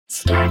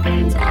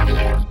Starburns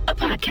Audio,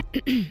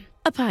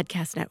 a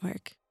podcast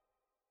network.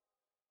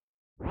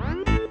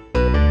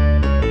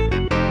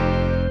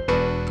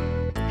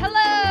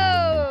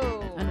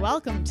 Hello! And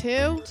welcome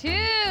to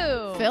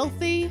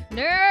Filthy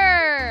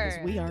Nerds.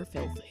 'Cause we are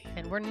filthy.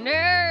 And we're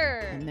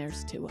nerds. And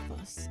there's two of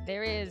us.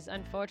 There is,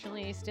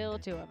 unfortunately, still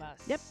two of us.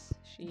 Yep.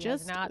 She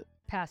Just- has not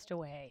passed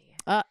away.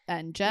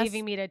 And Jess,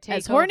 Leaving me to take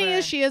as horny over.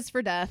 as she is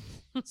for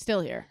death,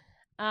 still here.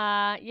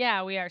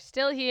 Yeah, we are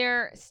still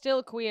here,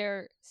 still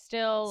queer,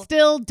 still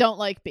Don't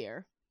like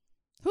beer.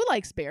 Who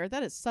likes beer?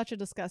 That is such a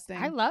disgusting.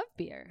 I love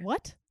beer.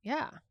 What?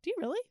 Yeah. Do you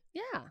really?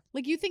 Yeah.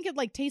 Like you think it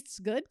like tastes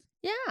good?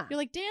 Yeah. You're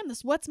like, damn,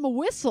 this wets my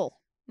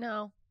whistle.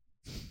 No.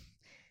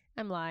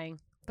 I'm lying.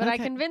 But I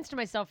Okay. convinced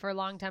myself for a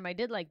long time I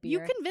did like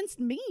beer. You convinced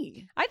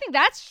me. I think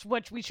that's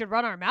what we should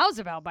run our mouths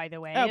about, by the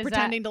way. Oh, is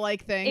pretending to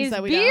like things is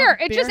that we beer.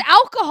 don't. It's just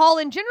alcohol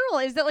in general.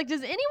 Is that like,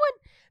 does anyone...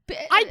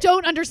 I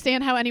don't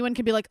understand how anyone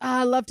can be like,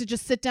 I love to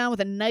just sit down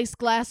with a nice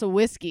glass of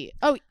whiskey.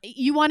 Oh,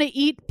 you want to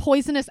eat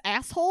poisonous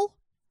asshole?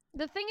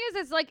 The thing is,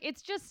 it's like,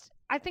 it's just,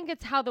 I think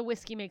it's how the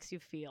whiskey makes you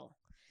feel.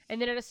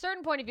 And then at a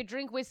certain point, if you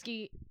drink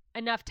whiskey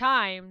enough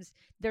times,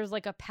 there's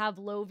like a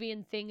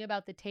Pavlovian thing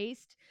about the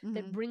taste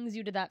that brings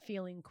you to that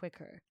feeling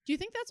quicker. Do you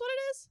think that's what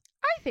it is?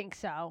 I think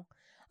so.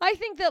 I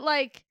think that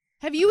like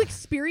Have you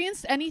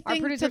experienced our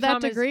anything producer to that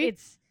Tom degree?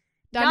 it's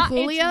Don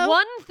Julio?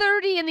 It's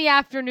 1:30 in the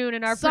afternoon,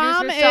 and our Sam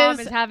producer Sam is-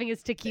 is having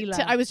his tequila.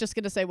 I was just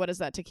going to say, what is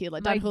that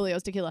tequila? Don My-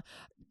 Julio's tequila.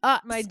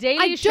 my daily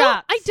I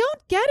shots.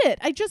 don't get it.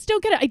 I just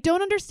don't get it. I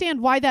don't understand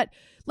why that.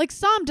 Like,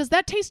 Sam, does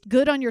that taste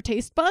good on your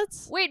taste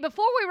buds? Wait,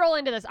 before we roll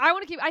into this, I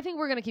think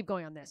we're going to keep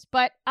going on this.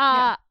 But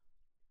Yeah.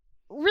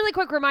 really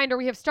quick reminder,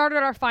 we have started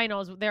our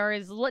finals. There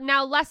is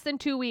now less than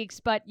 2 weeks,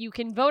 but you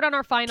can vote on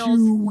our finals.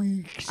 2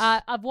 weeks.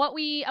 Of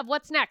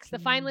what's next. The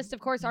finalists, of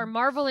course, are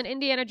Marvel and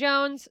Indiana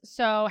Jones.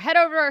 So head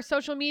over to our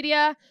social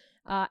media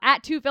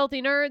at Two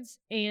Filthy Nerds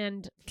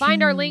and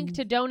find our link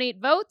to donate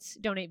votes.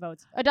 Donate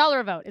votes. $1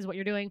 a vote is what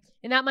you're doing.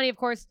 And that money, of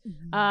course,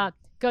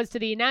 goes to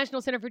the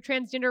National Center for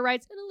Transgender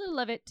Rights, and a little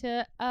of it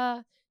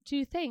to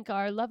thank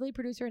our lovely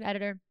producer and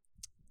editor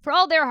for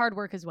all their hard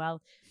work as well,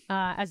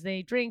 as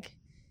they drink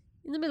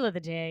in the middle of the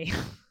day.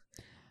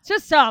 It's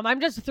just some. I'm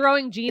just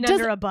throwing Gene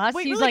under a bus.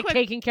 wait, He's really like quick.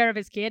 taking care of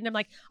his kid, and I'm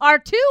like, our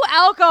two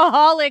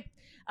alcoholic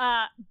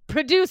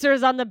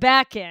producers on the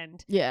back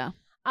end. Yeah.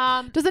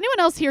 Um, Does anyone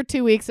else hear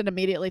 2 weeks and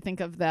immediately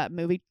think of that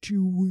movie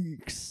 2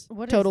 weeks?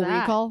 What is Total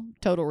that? Recall?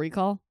 Total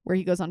Recall, where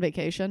he goes on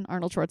vacation.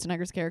 Arnold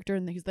Schwarzenegger's character,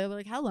 and they're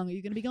like, "How long are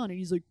you going to be gone?" And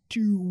he's like,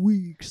 2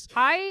 weeks.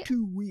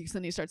 2 weeks.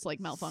 Then he starts like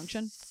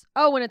malfunction.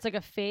 Oh, when it's like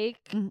a fake,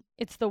 Mhm.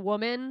 it's the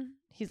woman.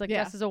 He's like Yeah.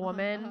 dressed as a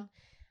woman. uh-huh.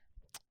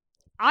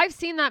 I've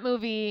seen that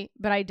movie,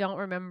 but I don't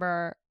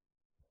remember.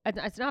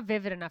 It's not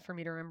vivid enough for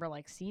me to remember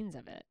like scenes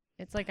of it.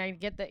 It's like I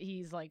get that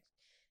he's like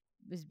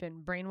has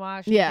been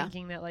brainwashed, Yeah.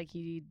 thinking that like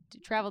he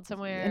traveled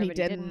somewhere, And he but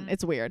didn't.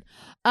 It's weird.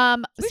 We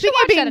should Speaking of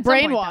watch that being at some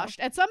point, though. brainwashed,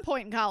 at some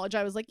point in college,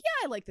 I was like,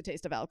 "Yeah, I like the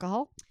taste of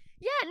alcohol."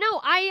 Yeah, no,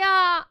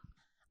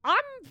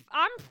 I'm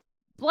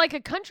like a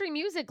country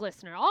music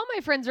listener. All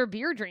my friends are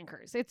beer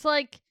drinkers. It's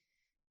like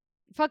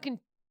fucking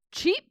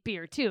cheap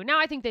beer too. Now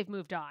I think they've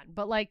moved on,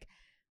 but like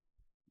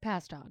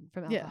passed on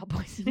from Yeah. alcohol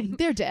poisoning.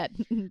 They're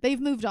dead.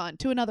 They've moved on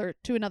to another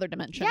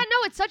dimension. Yeah,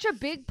 no, it's such a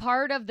big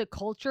part of the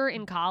culture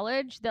in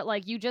college that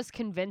like you just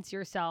convince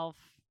yourself.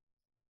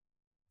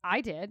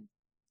 I did.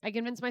 I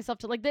convinced myself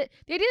to like the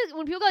idea is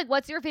when people go like,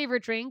 "What's your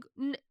favorite drink?"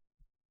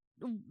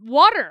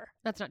 Water.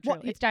 That's not true.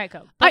 Well, It's Diet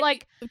Coke. But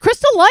like,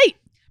 Crystal Light.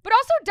 but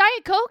also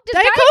Diet Coke. Does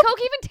Diet Diet Coke? Coke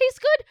even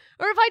taste good,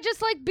 or if I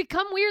just like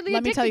become weirdly Let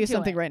addicted me tell you to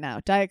something it? right now.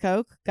 Diet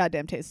Coke,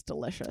 goddamn, tastes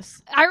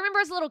delicious. I remember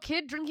as a little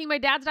kid drinking my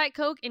dad's Diet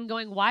Coke and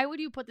going, "Why would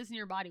you put this in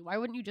your body? Why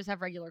wouldn't you just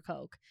have regular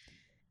Coke?"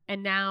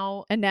 And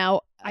now And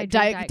now I drink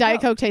Diet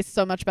Diet Coke tastes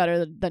so much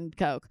better than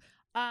Coke.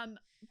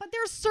 But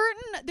there's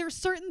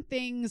certain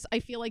things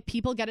I feel like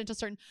people get into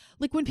certain,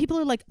 like when people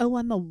are like, "Oh,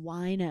 I'm a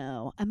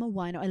wino. I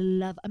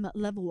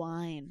love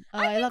wine."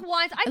 I think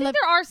wines. I think love-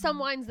 there are some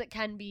wines that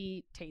can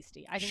be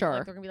tasty. I think Sure.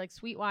 like they're gonna be like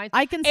sweet wines.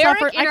 I can Eric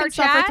suffer. in I our can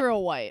suffer chat- through a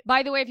white.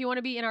 By the way, if you want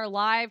to be in our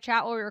live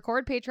chat while we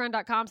record,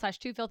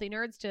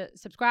 patreon.com/twofilthynerds to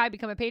subscribe,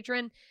 become a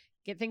patron,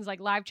 get things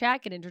like live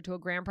chat, get entered to a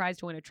grand prize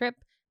to win a trip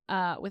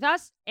with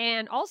us,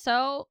 and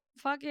also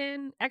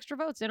fucking extra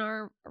votes in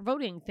our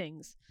voting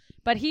things.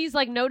 But he's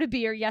like no to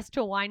beer, yes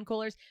to wine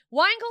coolers.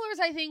 Wine coolers,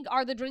 I think,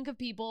 are the drink of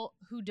people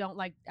who don't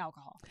like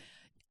alcohol.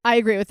 I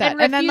agree with that.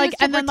 And And then refuse to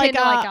pretend to like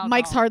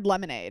Mike's alcohol. Hard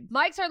Lemonade.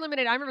 Mike's Hard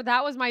Lemonade. I remember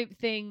that was my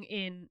thing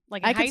in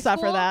like in I high could suffer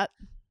school. that.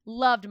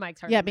 Loved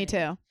Mike's Hard Yeah, Lemonade. me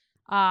too.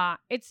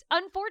 It's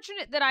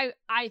unfortunate that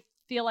I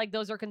feel like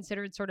those are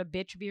considered sort of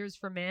bitch beers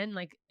for men.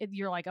 Like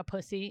you're like a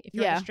pussy if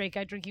you're like Yeah. a straight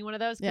guy drinking one of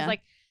those. Because Yeah.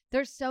 like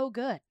they're so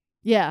good.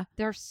 Yeah.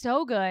 They're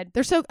so good.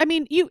 They're so, I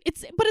mean,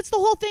 it's the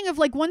whole thing of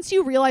like, once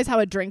you realize how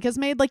a drink is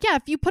made, like, yeah,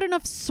 if you put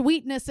enough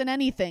sweetness in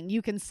anything,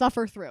 you can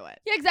suffer through it.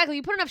 Yeah, exactly.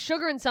 You put enough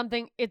sugar in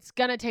something, it's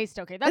gonna taste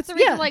okay. That's the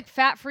It's- reason yeah. like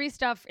fat-free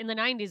stuff in the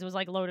 90s was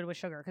like loaded with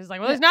sugar. Because like,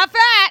 well, there's not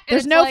fat. And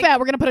There's it's no like- fat.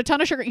 We're going to put a ton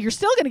of sugar. You're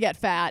still going to get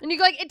fat. And you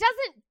go like, it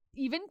doesn't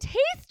even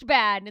taste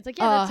bad. And it's like,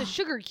 yeah, that's a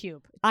sugar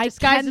cube I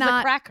disguised as a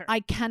cannot- cracker. I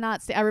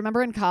cannot say. I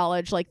remember in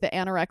college, like the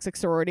anorexic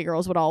sorority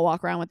girls would all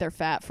walk around with their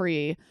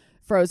fat-free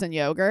frozen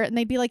yogurt, and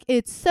they'd be like,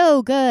 "It's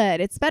so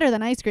good. It's better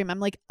than ice cream." I'm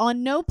like,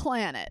 on no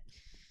planet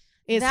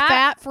is That-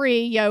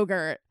 fat-free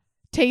yogurt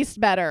taste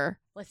better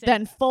Listen,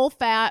 than full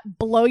fat,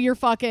 blow your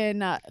fucking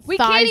we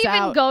can't thighs even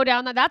out. go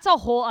down that. That's a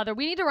whole other.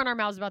 We need to run our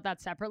mouths about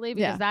that separately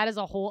because Yeah. that is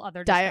a whole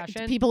other Diet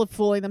discussion. people are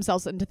fooling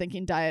themselves into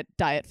thinking diet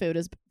food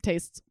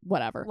tastes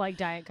whatever. like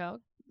Diet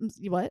Coke.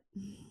 What?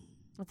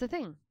 That's the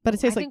thing. But it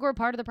I tastes like think we're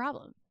part of the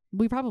problem.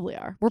 we probably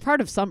are. We're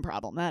part of some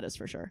problem, that is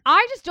for sure.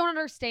 I just don't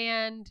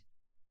understand,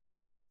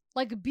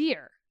 like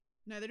beer.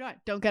 Neither do I.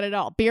 Don't get it at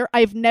all. Beer.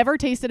 I've never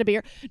tasted a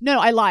beer. No,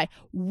 I lie.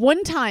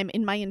 One time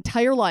in my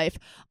entire life,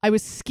 I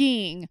was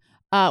skiing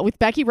with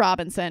Becky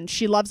Robinson.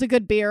 She loves a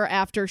good beer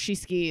after she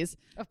skis.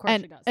 Of course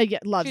And she does. yeah,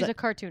 loves She's it. a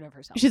cartoon of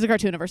herself. She's a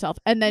cartoon of herself.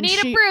 And then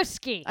Nita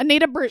Brewski.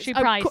 Anita Bruce. She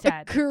probably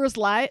said. Coors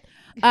Light.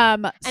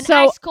 An So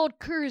ice cold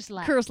Coors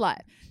Light. Coors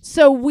Light.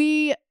 So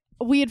we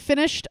had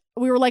finished.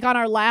 We were like on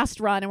our last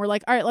run, and we're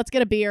like, all right, let's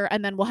get a beer,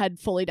 and then we'll head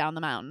fully down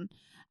the mountain.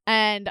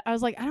 And I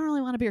was like, I don't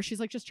really want a beer. She's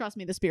like, just trust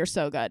me, this beer's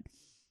so good.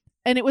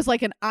 And it was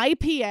like an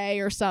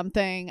IPA or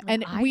something.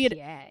 And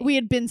we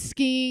had been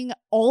skiing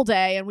all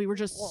day, and we were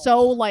just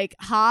so like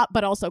hot,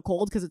 but also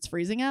cold because it's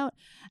freezing out.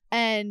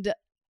 And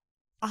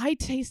I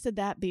tasted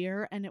that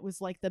beer, and it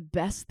was like the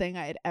best thing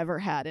I had ever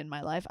had in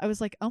my life. I was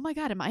like, oh my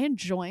God, am I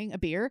enjoying a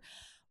beer?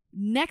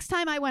 Next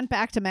time I went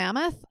back to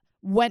Mammoth,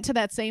 went to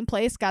that same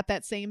place, got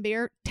that same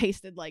beer,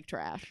 tasted like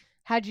trash.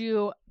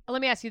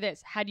 Let me ask you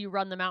this. Had you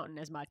run the mountain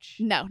as much?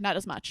 No, not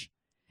as much.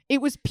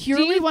 It was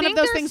purely one of think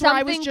those there's things where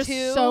I was something just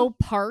too- so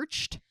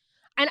parched.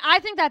 And I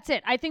think that's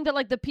it. I think that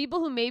like the people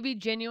who maybe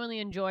genuinely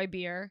enjoy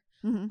beer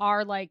Mhm.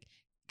 are like,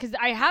 because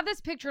I have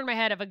this picture in my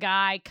head of a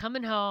guy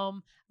coming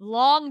home,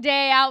 long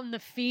day out in the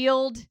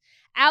field,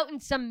 out in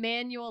some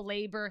manual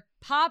labor,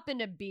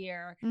 popping a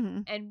beer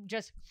Mhm. and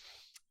just,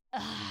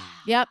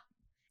 Yep.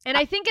 And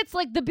I think it's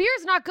like the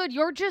beer's not good.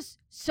 You're just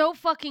so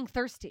fucking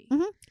thirsty. Mhm.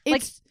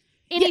 Like, It's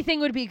anything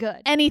would be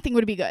good. anything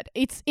would be good.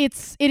 It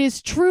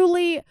is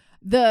truly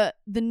the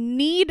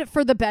need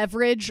for the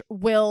beverage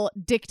will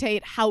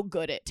dictate how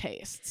good it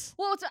tastes.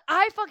 Well,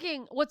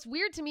 what's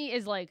weird to me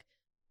is like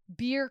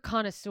beer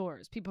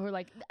connoisseurs, people who are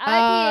like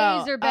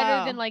IPAs are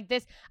better than like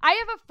this. I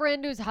have a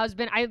friend whose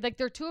husband,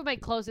 they're two of my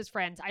closest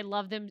friends. I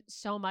love them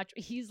so much.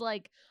 He's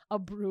like a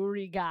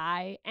brewery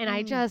guy, and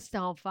I just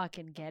don't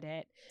fucking get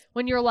it.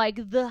 When you're like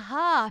the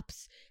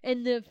hops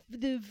and the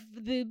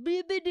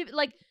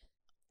like,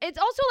 it's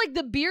also like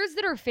the beers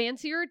that are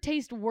fancier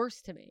taste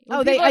worse to me.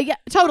 When people yeah,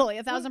 totally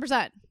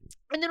 1,000%.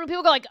 and then when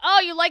people go like,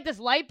 "Oh, you like this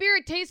light beer?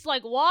 It tastes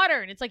like water,"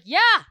 and it's like, yeah.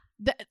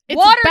 It's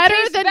Water better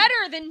tastes than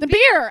better than the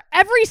beer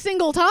every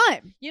single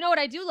time. You know what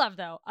I do love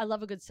though? I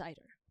love a good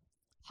cider.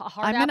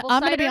 Hard I'm apple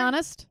gonna cider. be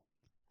honest.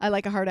 I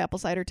like a hard apple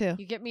cider too.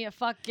 You get me a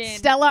fucking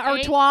Stella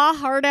Artois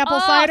hard apple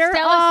cider.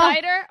 Stella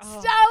cider. Oh.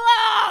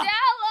 Stella.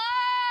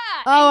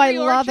 Stella. Oh, I Angry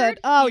love Orchard? it.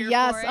 Oh Here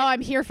yes. for it. Oh,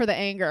 I'm here for the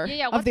anger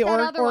Yeah. of What's the that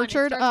other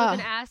orchard. one? It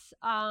starts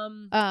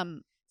with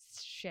an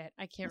S. Shit,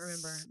 I can't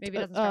remember. Maybe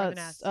it doesn't start with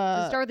an S.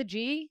 Does it start with a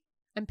G?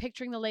 I'm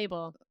picturing the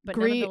label, but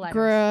none of the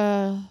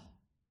letters.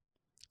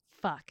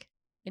 Fuck.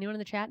 Anyone in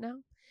the chat now?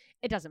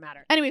 It doesn't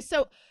matter. Anyway,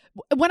 so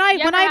when I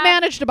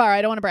managed a bar,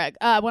 I don't want to brag.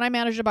 When I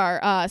managed a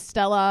bar,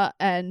 Stella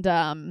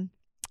and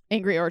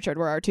Angry Orchard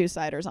were our two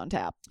ciders on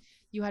tap.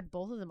 You had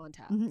both of them on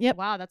tap. Yep.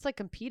 Wow, that's like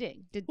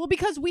competing. Well,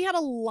 because we had a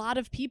lot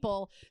of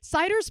people.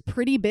 Cider's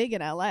pretty big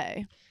in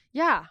LA.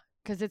 Yeah,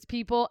 because it's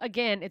people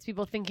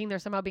thinking they're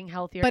somehow being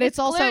healthier. But it's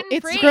also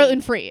gluten-free.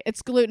 gluten free.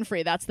 It's gluten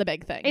free. That's the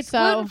big thing. It's so,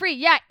 gluten free.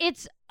 Yeah,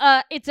 it's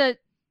a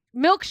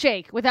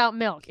milkshake without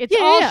milk. It's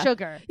Yeah, all yeah.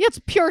 sugar. Yeah, it's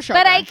pure sugar.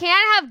 But I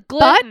can't have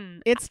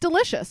gluten. It's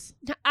delicious.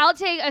 I'll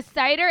take a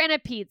cider and a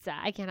pizza.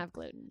 I can't have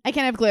gluten. I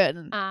can't have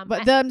gluten.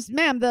 But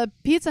ma'am, the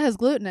pizza has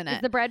gluten in Is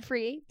it. the bread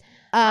free?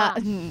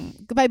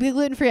 By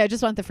gluten free, I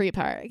just want the free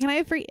part. Can I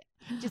have free?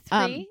 Just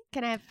free?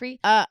 Can I have free?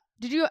 Have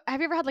you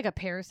ever had like a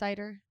pear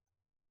cider?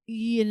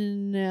 You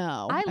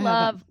know. I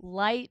love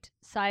light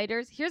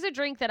ciders. Here's a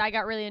drink that I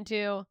got really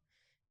into.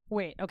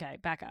 Wait, okay,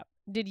 back up.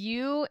 Did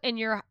you in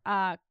your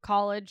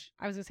college,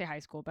 I was going to say high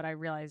school, but I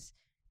realized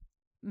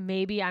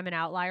maybe I'm an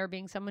outlier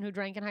being someone who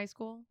drank in high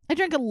school? I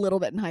drank a little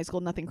bit in high school,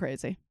 nothing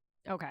crazy.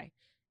 Okay.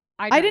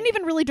 I didn't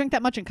even really drink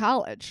that much in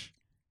college.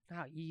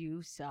 Oh,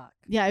 you suck.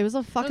 Yeah, I was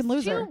a fucking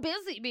loser. Too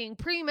busy being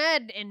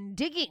pre-med and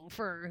digging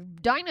for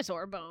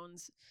dinosaur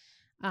bones.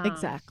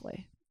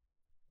 Exactly.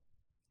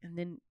 And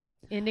then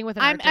ending with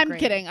an I'm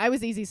kidding. I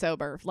was easy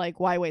sober. Like,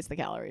 why waste the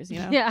calories, you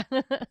know? Yeah.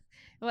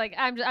 Like,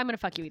 I'm gonna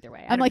fuck you either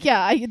way. I'm like,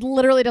 yeah, it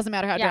literally doesn't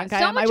matter how drunk I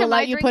am. I will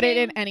let you put it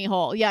in drinking- any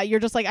hole. Yeah, you're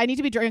just like, I need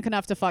to be drunk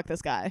enough to fuck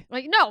this guy.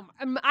 Like, no,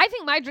 I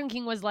think my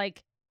drinking was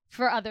like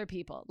for other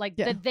people. Like,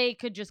 Yeah. that they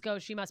could just go,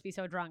 she must be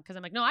so drunk. Because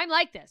I'm like, no, I'm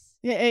like this.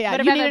 Yeah.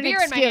 But if You I need have a an beer in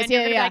my excuse. hand,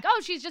 you're gonna be like,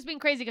 oh, she's just being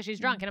crazy because she's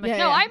drunk. And I'm like,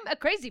 Yeah, no, yeah. I'm a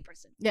crazy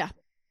person. Yeah.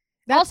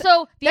 Also,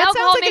 the that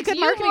alcohol sounds like a makes good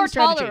you marketing more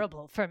strategy.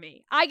 tolerable for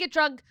me. I get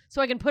drunk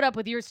so I can put up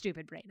with your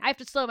stupid brain. I have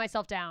to slow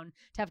myself down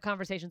to have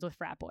conversations with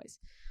frat boys.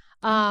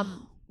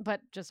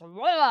 but just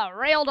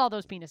railed all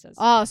those penises.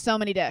 Oh, so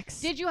many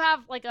dicks. Did you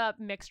have like a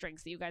mixed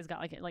drinks that you guys got?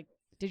 Like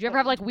did you ever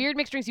have like weird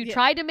mixed drinks you Yeah.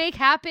 tried to make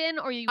happen,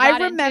 or you? I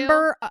got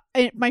remember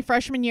in my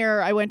freshman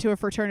year, I went to a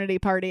fraternity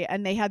party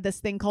and they had this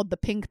thing called the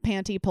pink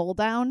panty pull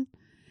down,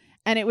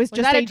 and it was Was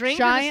just that a a drink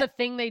giant. or just a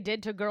thing they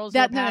did to girls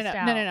That who were no, passed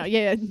out? no,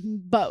 yeah,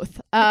 both.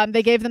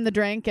 They gave them the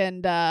drink,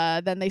 and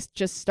then they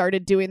just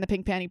started doing the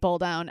pink panty pull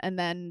down, and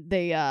then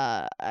they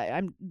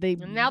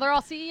And now they're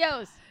all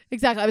CEOs.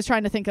 exactly. I was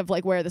trying to think of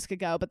like where this could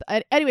go, but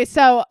anyway,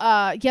 so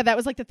yeah, that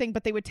was like the thing.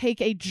 But they would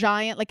take a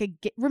giant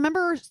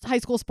remember high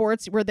school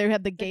sports where they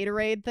had the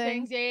Gatorade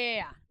thing Things,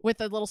 yeah.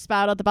 with a little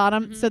spout at the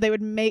bottom. Mhm. So they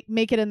would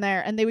make it in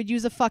there, and they would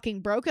use a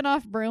fucking broken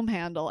off broom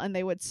handle, and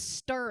they would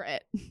stir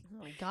it Oh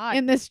my god.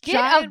 in this Get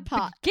giant a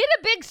pot. Get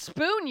a big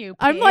spoon, you.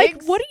 I'm like,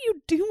 pigs. what are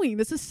you doing?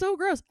 This is so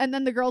gross. And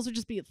then the girls would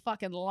just be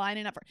fucking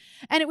lining up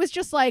and it was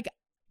just like,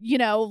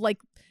 like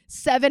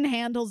 7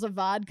 handles of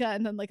vodka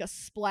and then like a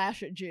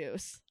splash of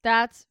juice.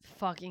 That's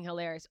fucking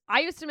hilarious.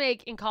 I used to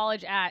make in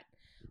college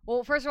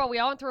well, first of all, we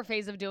all went through a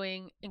phase of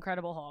doing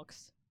Incredible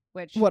Hulks,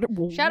 which shout out to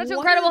what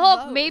Incredible are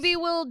Hulk. those? Maybe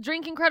we'll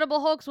drink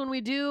Incredible Hulks when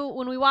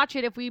we watch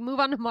it if we move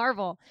on to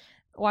Marvel.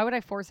 Why would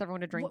I force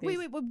everyone to drink these?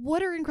 Wait,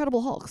 what are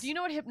Incredible Hulks? Do you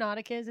know what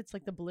Hypnotic is? It's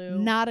like the blue.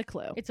 Not a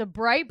clue. It's a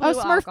bright blue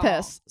Smurf alcohol.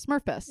 piss.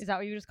 Smurf piss. Is that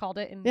what you just called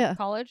it in Yeah.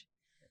 college?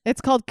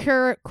 It's called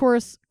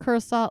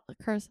Curacao.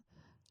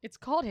 It's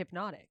called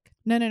Hypnotic.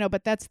 No,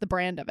 but that's the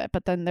brand of it.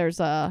 But then there's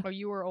Oh,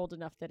 you were old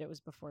enough that it was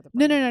before the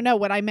No.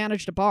 When I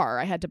managed a bar,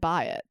 I had to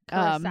buy it.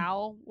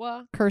 Curacao.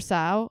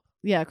 Curacao.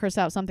 Yeah,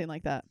 Curacao, something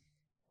like that.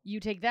 You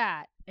take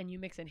that and you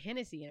mix in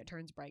Hennessy and it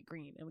turns bright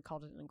green, and we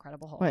called it an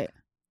Incredible Hulk. Wait.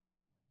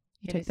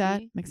 You take that,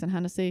 Hennessy. mix in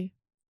Hennessy,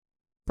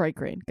 bright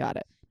green. Got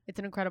it. It's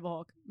an Incredible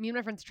Hulk. Me and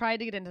my friends tried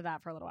to get into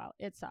that for a little while.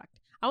 It sucked.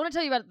 I want to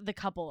tell you about the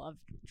couple of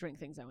drink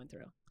things I went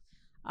through.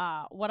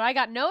 What I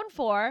got known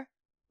for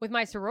with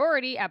my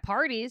sorority at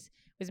parties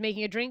was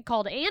making a drink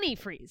called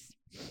antifreeze.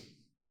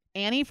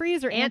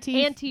 Antifreeze or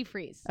anti?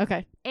 Antifreeze.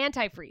 Okay.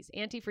 Antifreeze.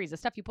 Antifreeze. The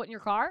stuff you put in your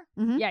car.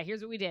 Mhm. Yeah,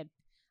 here's what we did.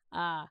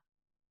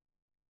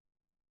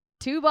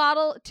 2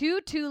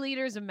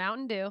 liters of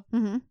Mountain Dew,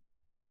 Mm-hmm.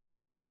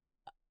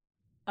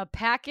 a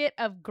packet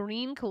of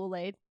green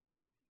Kool-Aid.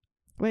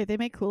 Wait, they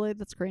make Kool-Aid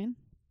that's green?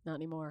 Not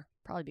anymore.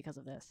 Probably because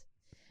of this.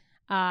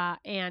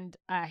 And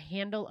a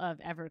handle of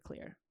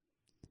Everclear,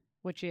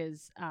 which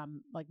is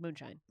like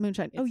moonshine.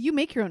 Moonshine. Oh, It's- you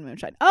make your own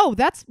moonshine. Oh,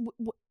 that's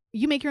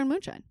you make your own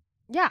moonshine.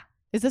 Yeah.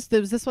 Is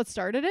this what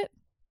started it?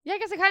 Yeah, I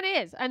guess it kind of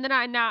is. And then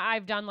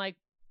I've done like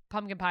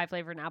pumpkin pie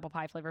flavor and apple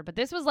pie flavor, but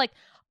this was like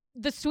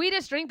the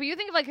sweetest drink. But you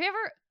think of like,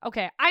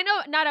 okay, I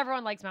know not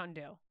everyone likes Mountain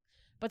Dew,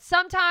 but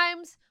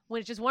sometimes when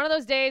it's just one of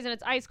those days and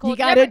it's ice cold, You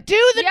gotta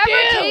do the you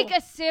ever dew. take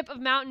a sip of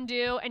Mountain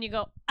Dew and you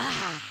go,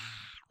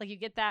 like you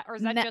get that, or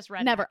is that just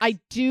red? Never. I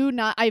do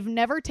not. I've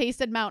never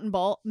tasted Mountain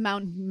Balls,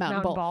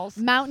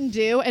 Mountain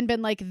Dew, and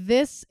been like,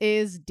 this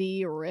is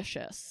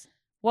delicious.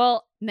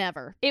 Well,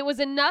 Never. it was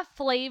enough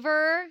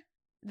flavor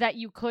that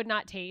you could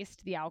not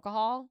taste the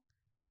alcohol,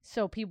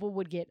 so people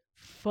would get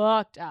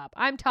fucked up.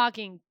 I'm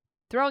talking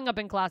throwing up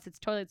in closets,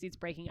 toilet seats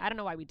breaking. I don't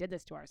know why we did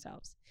this to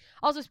ourselves.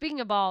 Also, speaking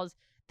of balls,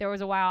 there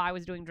was a while I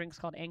was doing drinks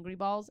called Angry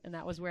Balls, and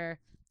that was where,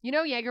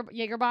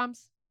 Jaeger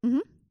bombs,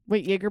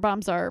 Wait, Jaeger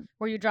bombs are.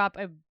 where you drop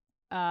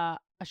a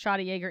shot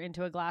of Jaeger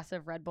into a glass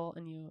of Red Bull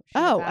and you shoot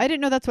it Oh, back. I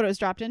didn't know that's what it was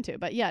dropped into,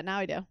 but yeah, now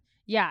I do.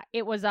 Yeah,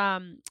 it was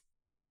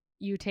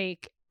you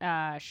take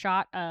a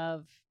shot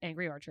of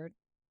Angry Orchard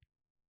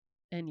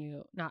and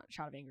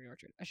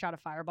a shot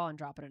of Fireball and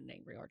drop it in an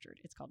Angry Orchard.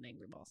 It's called an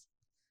Angry Balls.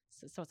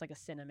 So it's like a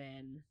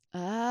cinnamon.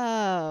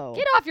 Oh.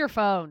 Get off your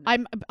phone.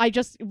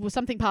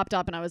 Something popped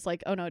up and I was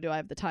like, oh no, do I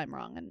have the time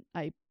wrong? And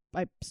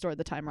I stored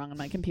the time wrong on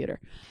my computer.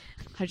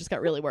 I just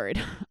got really worried.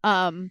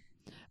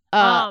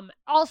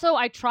 Also,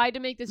 I tried to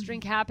make this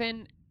drink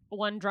happen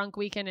one drunk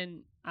weekend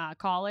in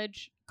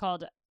college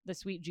called the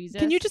Sweet Jesus.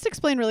 Can you just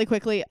explain really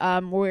quickly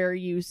where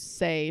you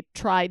say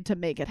tried to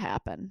make it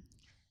happen?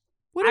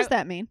 What does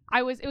that mean?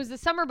 it was the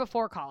summer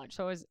before college,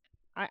 so it was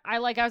I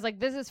was like,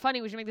 this is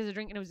funny, we should make this a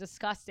drink, and it was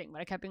disgusting, but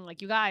I kept being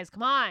like, you guys,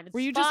 come on,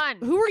 it's fun.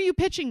 Who were you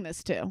pitching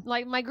this to?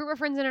 Like my group of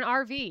friends in an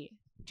RV.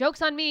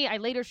 Joke's on me, I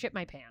later shit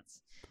my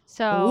pants.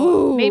 So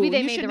Ooh, maybe they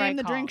you made should the name right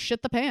the call. drink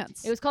Shit the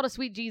Pants. It was called a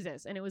Sweet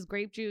Jesus, and it was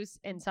grape juice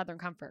and Southern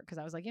Comfort, because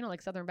I was like,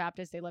 like Southern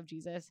Baptists, they love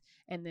Jesus,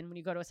 and then when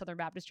you go to a Southern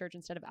Baptist church,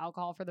 instead of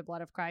alcohol for the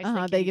blood of Christ,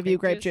 they give you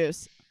grape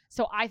juice.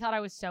 So I thought I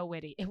was so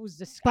witty. It was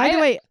disgusting. By the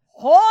way,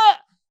 Hot!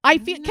 I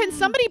feel. Can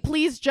somebody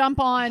please jump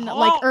on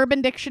like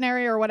Urban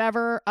Dictionary or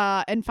whatever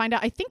and find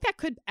out? I think that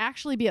could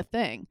actually be a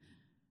thing.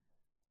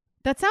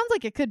 That sounds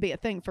like it could be a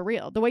thing for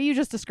real. The way you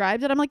just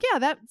described it, I'm like, yeah,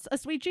 that's a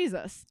Sweet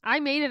Jesus. I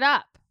made it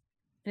up.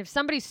 And if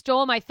somebody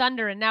stole my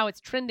thunder and now it's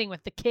trending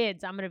with the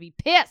kids, I'm going to be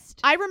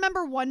pissed. I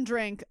remember one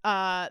drink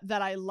that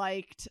I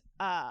liked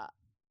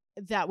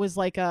that was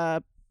like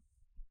I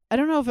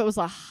don't know if it was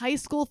a high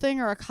school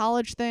thing or a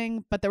college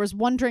thing, but there was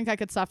one drink I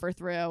could suffer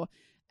through,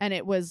 and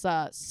it was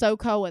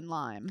SoCo and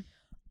lime.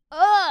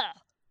 Ugh.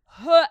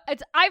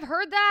 I've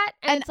heard that,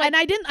 And it's like,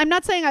 I'm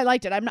not saying I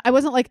liked it. I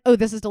wasn't like, oh,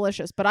 this is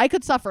delicious, but I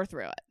could suffer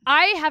through it.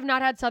 I have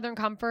not had Southern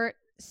Comfort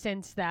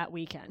since that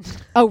weekend.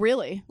 Oh,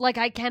 really? Like,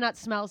 I cannot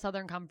smell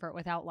Southern Comfort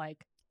without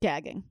like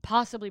Gagging.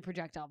 possibly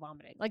projectile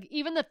vomiting. Like,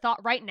 even the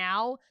thought right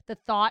now, the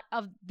thought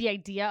of the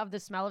idea of the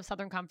smell of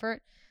Southern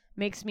Comfort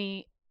makes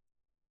me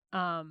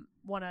want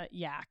to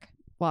yak.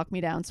 Walk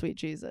me down, sweet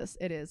Jesus.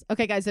 It is.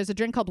 Okay, guys, there's a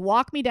drink called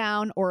Walk Me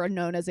Down, or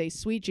known as a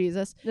Sweet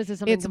Jesus. This is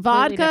something It's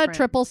completely vodka, different.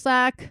 triple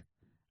sec,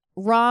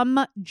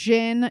 rum,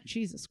 gin.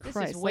 Jesus This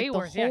Christ. is way like the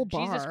worse. Yeah, whole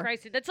bar. Jesus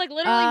Christ. That's like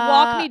literally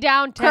walk me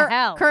down to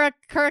hell.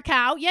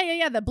 Curacao.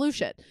 Yeah, the blue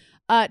shit.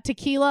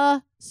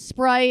 Tequila,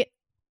 Sprite,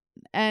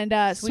 and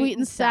sweet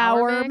and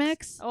sour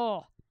mix.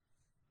 Oh,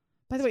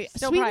 By the way,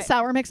 Still sweet pri- and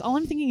sour mix, all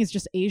I'm thinking is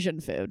just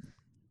Asian food.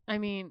 I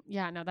mean,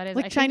 yeah, no, that is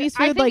Like I think- Chinese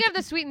I food, think like- of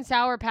the sweet and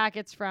sour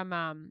packets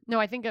from. No,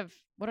 I think of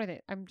what are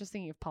they? I'm just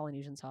thinking of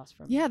Polynesian sauce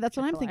from. Yeah, that's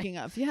what I'm Chick-fil-A. thinking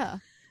of. Yeah.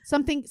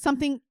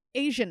 Something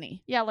Asian-y.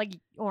 Yeah, like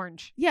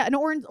orange. Yeah, an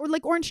orange, or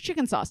like orange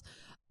chicken sauce.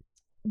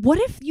 What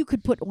if you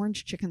could put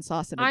orange chicken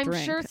sauce in a I'm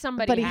drink? sure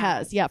somebody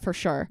has. Yeah, for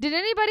sure. Did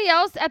anybody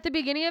else at the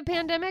beginning of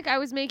pandemic? I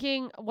was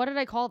making. What did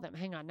I call them?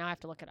 Hang on, now I have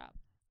to look it up.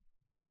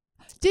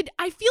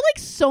 I feel like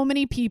so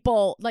many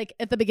people, like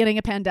at the beginning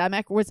of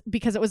pandemic, was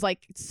because it was like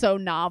so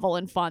novel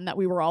and fun that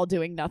we were all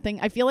doing nothing.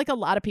 I feel like a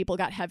lot of people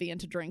got heavy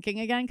into drinking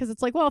again because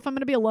it's like, well, if I'm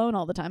going to be alone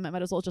all the time, I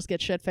might as well just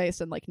get shit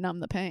faced and like numb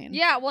the pain.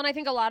 Yeah, well, and I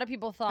think a lot of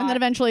people thought. And then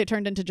eventually it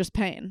turned into just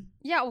pain.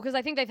 Yeah, well, because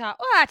I think they thought,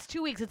 oh, it's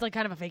 2 weeks. It's like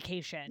kind of a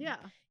vacation. Yeah.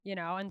 You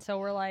know, and so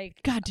we're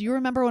like, God, do you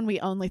remember when we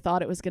only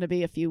thought it was going to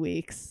be a few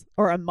weeks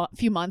or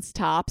few months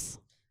tops?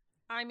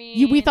 I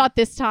mean, We thought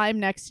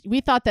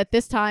that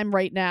this time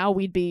right now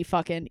we'd be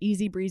fucking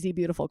easy breezy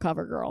beautiful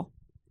cover girl.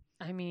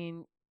 I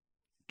mean,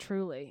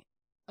 truly.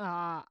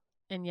 And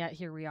yet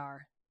here we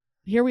are.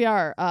 Here we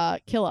are.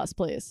 Kill us,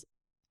 please.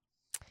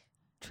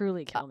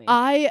 Truly kill me.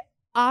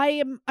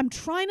 I'm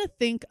trying to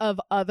think of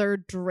other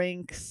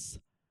drinks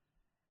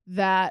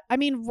that, I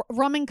mean,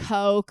 rum and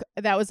Coke,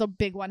 that was a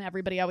big one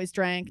everybody always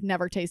drank,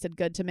 never tasted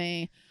good to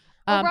me.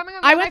 Well, rum and-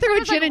 I my went through friend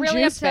a was, like, gin and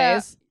really juice up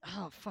to- phase.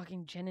 Oh,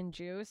 fucking gin and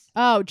juice.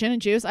 Oh, gin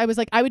and juice. I was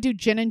like, I would do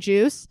gin and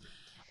juice.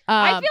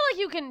 I feel like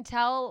you can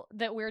tell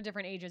that we're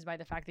different ages by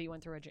the fact that you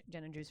went through a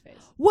gin and juice phase.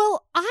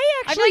 Well, I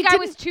I actually feel like I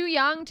didn't, was too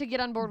young to get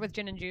on board with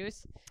gin and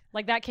juice.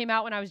 Like that came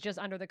out when I was just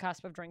under the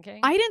cusp of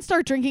drinking. I didn't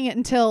start drinking it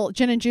until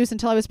gin and juice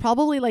until I was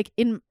probably like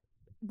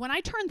when I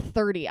turned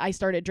 30, I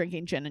started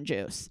drinking gin and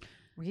juice.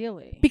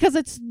 Really? Because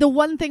it's the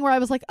one thing where I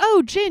was like,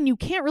 oh, gin, you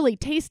can't really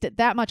taste it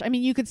that much. I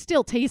mean, you could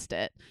still taste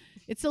it.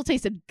 It still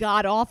tasted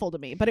god awful to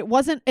me, but it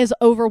wasn't as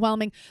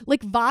overwhelming.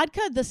 Like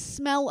vodka, the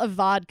smell of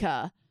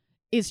vodka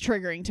is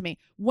triggering to me.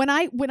 When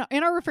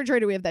in our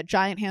refrigerator we have that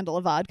giant handle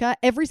of vodka,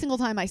 every single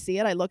time I see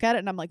it, I look at it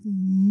and I'm like,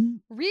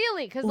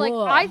 Really? Because like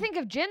Ugh. I think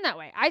of gin that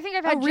way. I think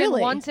I've had Oh, gin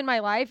really? once in my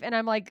life, and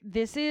I'm like,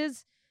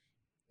 it's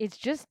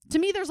just to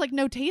me, there's like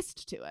no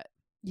taste to it.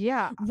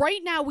 yeah.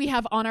 Right now we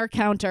have on our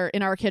counter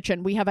in our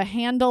kitchen, we have a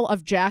handle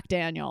of Jack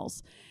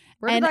Daniels.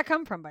 Where did And- that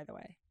come from, by the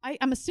way?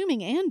 I'm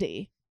assuming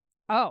Andy.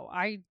 Oh,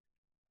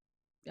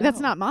 That's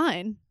oh, not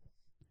mine.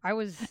 I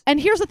was. And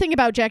here's the thing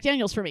about Jack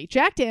Daniels for me.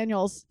 Jack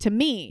Daniels, to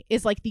me,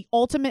 is like the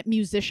ultimate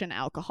musician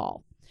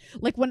alcohol.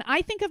 Like when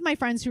I think of my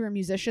friends who are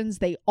musicians,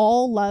 they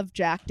all love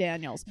Jack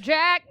Daniels.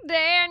 Jack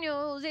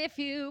Daniels, if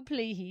you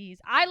please.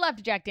 I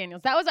loved Jack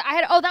Daniels. That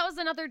was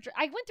another.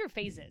 I went through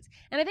phases,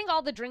 and I think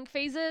all the drink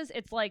phases.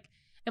 It's like,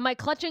 am I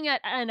clutching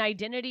at an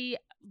identity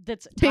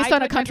that's Based tied on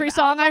to a type country of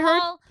song I heard?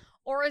 alcohol,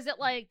 or is it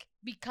like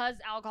because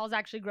alcohol is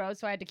actually gross,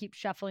 so I had to keep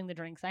shuffling the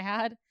drinks I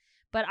had?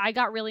 But I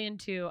got really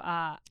into.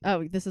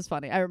 Oh, this is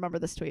funny. I remember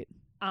this tweet.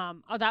 That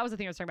was the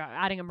thing I was talking about.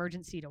 Adding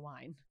emergency to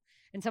wine.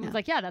 And someone's Yeah.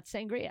 like, yeah, that's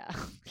sangria.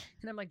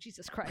 And I'm like,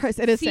 Jesus Christ. Christ,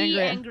 it is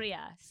sangria. Sangria.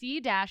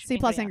 C-dash C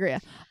plus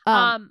sangria.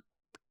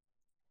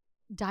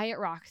 Diet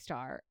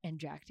Rockstar and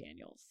Jack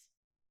Daniels.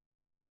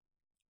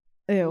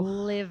 Ew.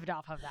 Lived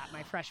off of that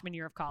my freshman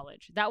year of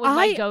college. That was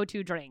my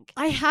go-to drink.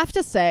 I have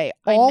to say,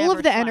 I all never of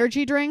the slept.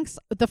 energy drinks,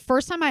 the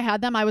first time I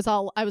had them, I was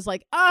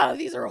like, oh,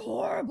 these are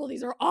horrible.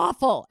 These are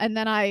awful. And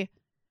then I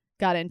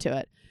got into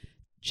it.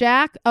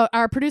 Jack,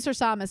 our producer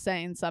Sam is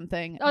saying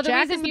something. Oh, the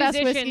Jack reason is the best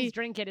musicians whiskey.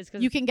 drink it is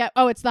because You can get,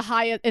 it's the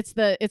highest, it's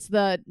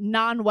the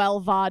non-well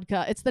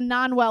vodka. It's the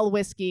non-well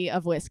whiskey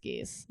of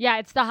whiskeys. yeah,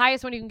 it's the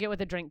highest one you can get with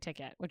a drink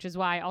ticket, which is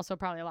why also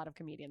probably a lot of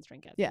comedians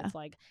drink it. So Yeah. it's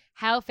like,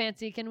 how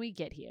fancy can we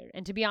get here?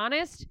 And to be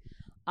honest,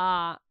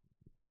 I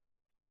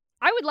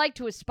would like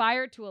to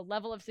aspire to a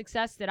level of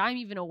success that I'm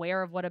even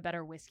aware of what a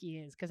better whiskey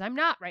is, because I'm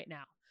not right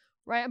now.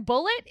 Right?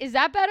 Bullet? Is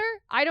that better?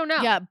 I don't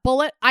know. Yeah,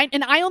 Bullet.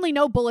 I only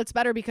know Bullet's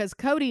better because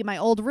Cody, my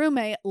old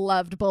roommate,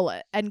 loved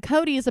Bullet. And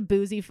Cody is a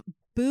bougie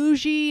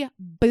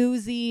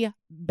bitch.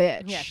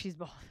 Yeah, she's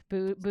both.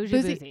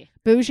 Bougie.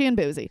 Bougie and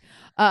boozy.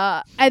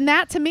 And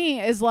that to me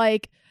is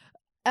like,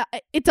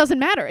 it doesn't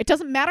matter. It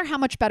doesn't matter how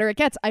much better it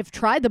gets. I've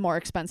tried the more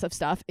expensive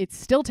stuff. It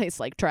still tastes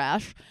like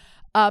trash.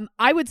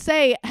 I would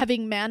say,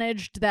 having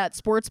managed that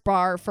sports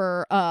bar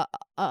for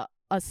a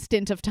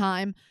stint of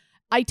time,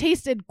 I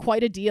tasted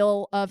quite a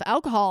deal of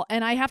alcohol,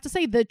 and I have to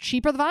say, the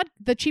cheaper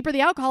the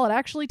alcohol, it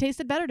actually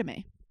tasted better to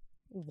me.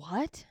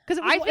 What?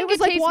 Because I think it was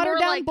it like tastes more watered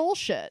down like-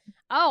 bullshit.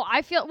 Oh,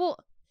 I feel well.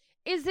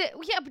 Is it?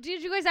 Yeah, but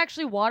did you guys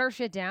actually water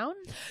shit down?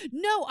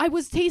 No, I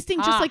was tasting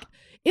just like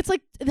it's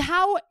like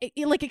how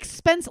like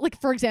expensive. Like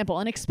for example,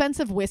 an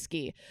expensive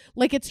whiskey,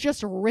 like it's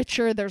just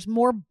richer. There's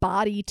more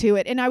body to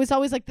it, and I was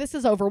always like, this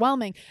is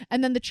overwhelming.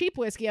 And then the cheap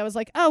whiskey, I was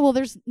like, oh well,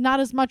 there's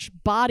not as much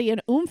body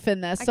and oomph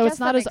in this, I so guess it's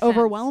that not as makes sense.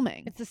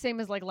 overwhelming. It's the same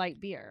as like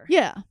light beer.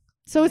 Yeah.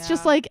 So it's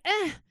just Yeah. like,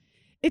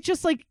 it's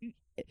just like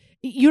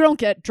you don't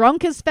get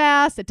drunk as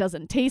fast. It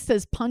doesn't taste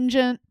as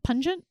pungent.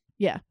 Pungent?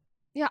 Yeah.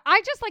 Yeah,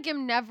 I just like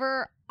am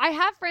never. I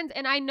have friends,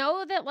 and I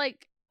know that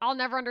like I'll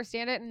never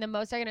understand it, and the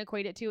most I can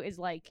equate it to is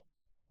like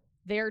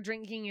their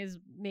drinking is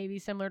maybe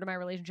similar to my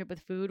relationship with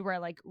food, where I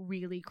like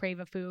really crave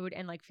a food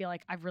and like feel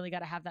like I've really got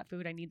to have that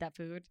food. I need that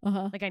food.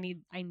 Uh-huh. Like I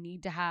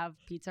need to have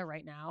pizza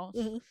right now.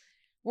 Mhm.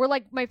 Where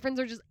like my friends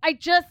are just I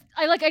just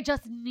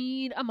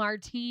need a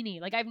martini.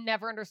 Like I've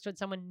never understood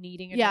someone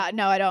needing a Yeah, drink.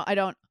 no, I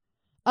don't.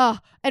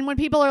 And when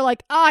people are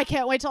like, oh, I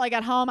can't wait till I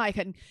get home. I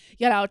can,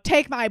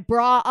 take my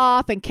bra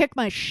off and kick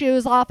my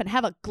shoes off and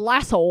have a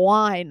glass of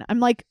wine. I'm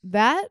like,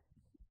 that?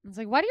 It's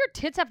like, why do your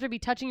tits have to be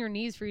touching your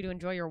knees for you to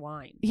enjoy your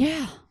wine?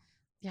 Yeah.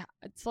 Yeah,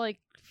 it's like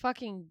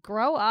fucking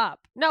grow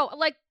up. No,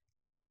 like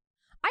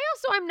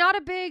I'm not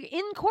a big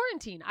in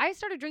quarantine. I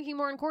started drinking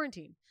more in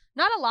quarantine.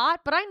 Not a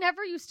lot, but I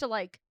never used to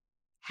like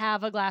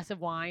have a glass of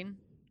wine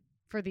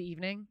for the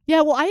evening.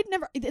 Yeah, well,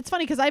 it's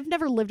funny because I've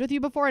never lived with you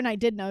before, and I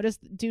notice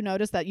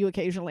that you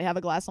occasionally have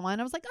a glass of wine.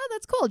 I was like, oh,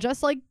 that's cool.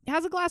 Just like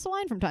has a glass of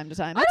wine from time to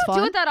time. That's I don't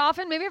fun. do it that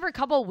often. Maybe every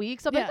couple of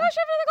weeks I'll be like, Yeah. oh, I should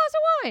have another glass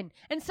of wine.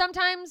 And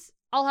sometimes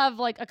I'll have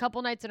like a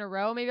couple nights in a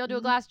row. Maybe I'll do a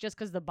Mhm. glass just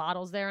because the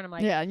bottle's there, and I'm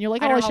like, Yeah, and you're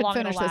like, I oh, don't I know how should long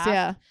finish it'll this. last.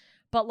 Yeah.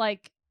 But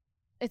like,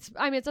 it's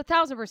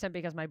 1,000%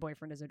 because my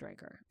boyfriend is a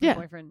drinker. My Yeah.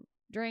 boyfriend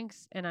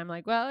drinks, and I'm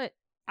like, well,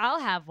 I'll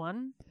have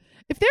one.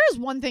 If there is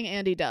one thing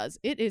Andy does,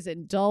 it is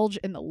indulge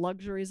in the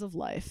luxuries of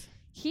life.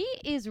 He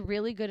is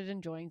really good at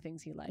enjoying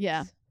things he likes.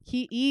 Yeah.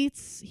 He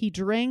eats, he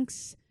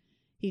drinks,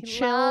 he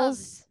chills,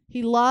 loves.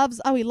 he loves.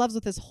 Oh, he loves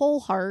with his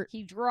whole heart.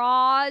 He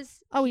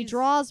draws. Oh, he He's-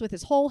 draws with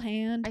his whole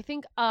hand. I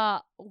think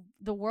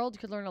the world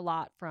could learn a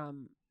lot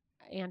from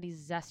Andy's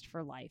zest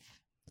for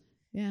life.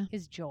 Yeah.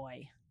 His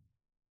joy.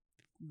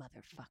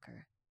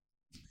 Motherfucker.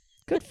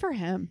 Good for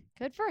him.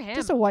 Good for him.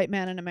 Just a white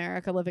man in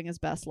America living his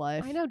best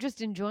life. I know,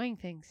 just enjoying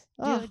things.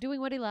 Ugh. Doing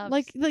what he loves.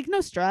 Like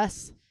no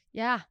stress.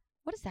 yeah.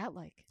 What is that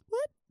like?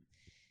 What?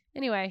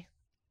 Anyway,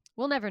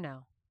 we'll never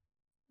know.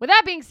 With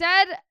that being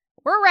said,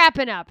 we're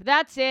wrapping up.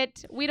 That's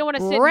it. We don't want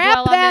to sit and Wrap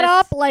dwell on that this.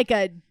 up like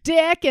a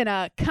dick in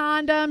a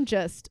condom.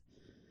 Just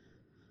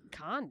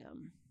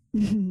Condom.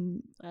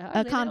 I a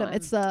hardly condom. know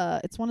him.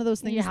 It's one of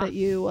those things Yeah. that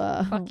you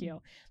Fuck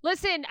you.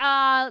 Listen,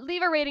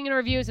 leave a rating and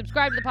review.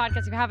 Subscribe to the podcast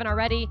if you haven't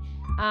already.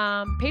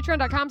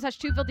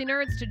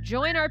 Patreon.com/twofilthynerds to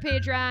join our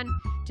Patreon,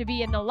 to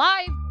be in the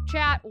live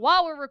chat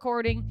while we're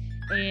recording,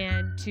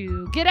 and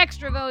to get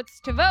extra votes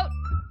to vote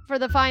for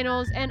the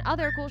finals and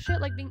other cool shit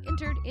like being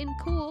entered in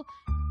cool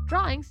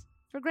drawings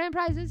for grand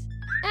prizes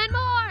and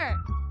more.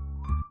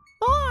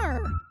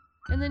 More.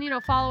 And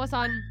then, follow us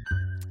on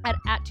at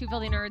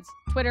twofilthynerds,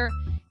 Twitter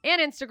and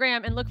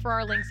Instagram, and look for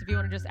our links if you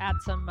want to just add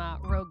some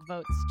rogue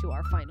votes to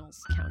our finals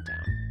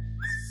countdown.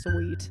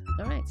 Sweet.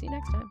 All right, see you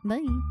next time.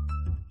 Bye.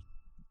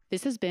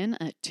 This has been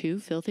a Two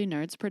Filthy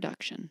Nerds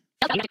production.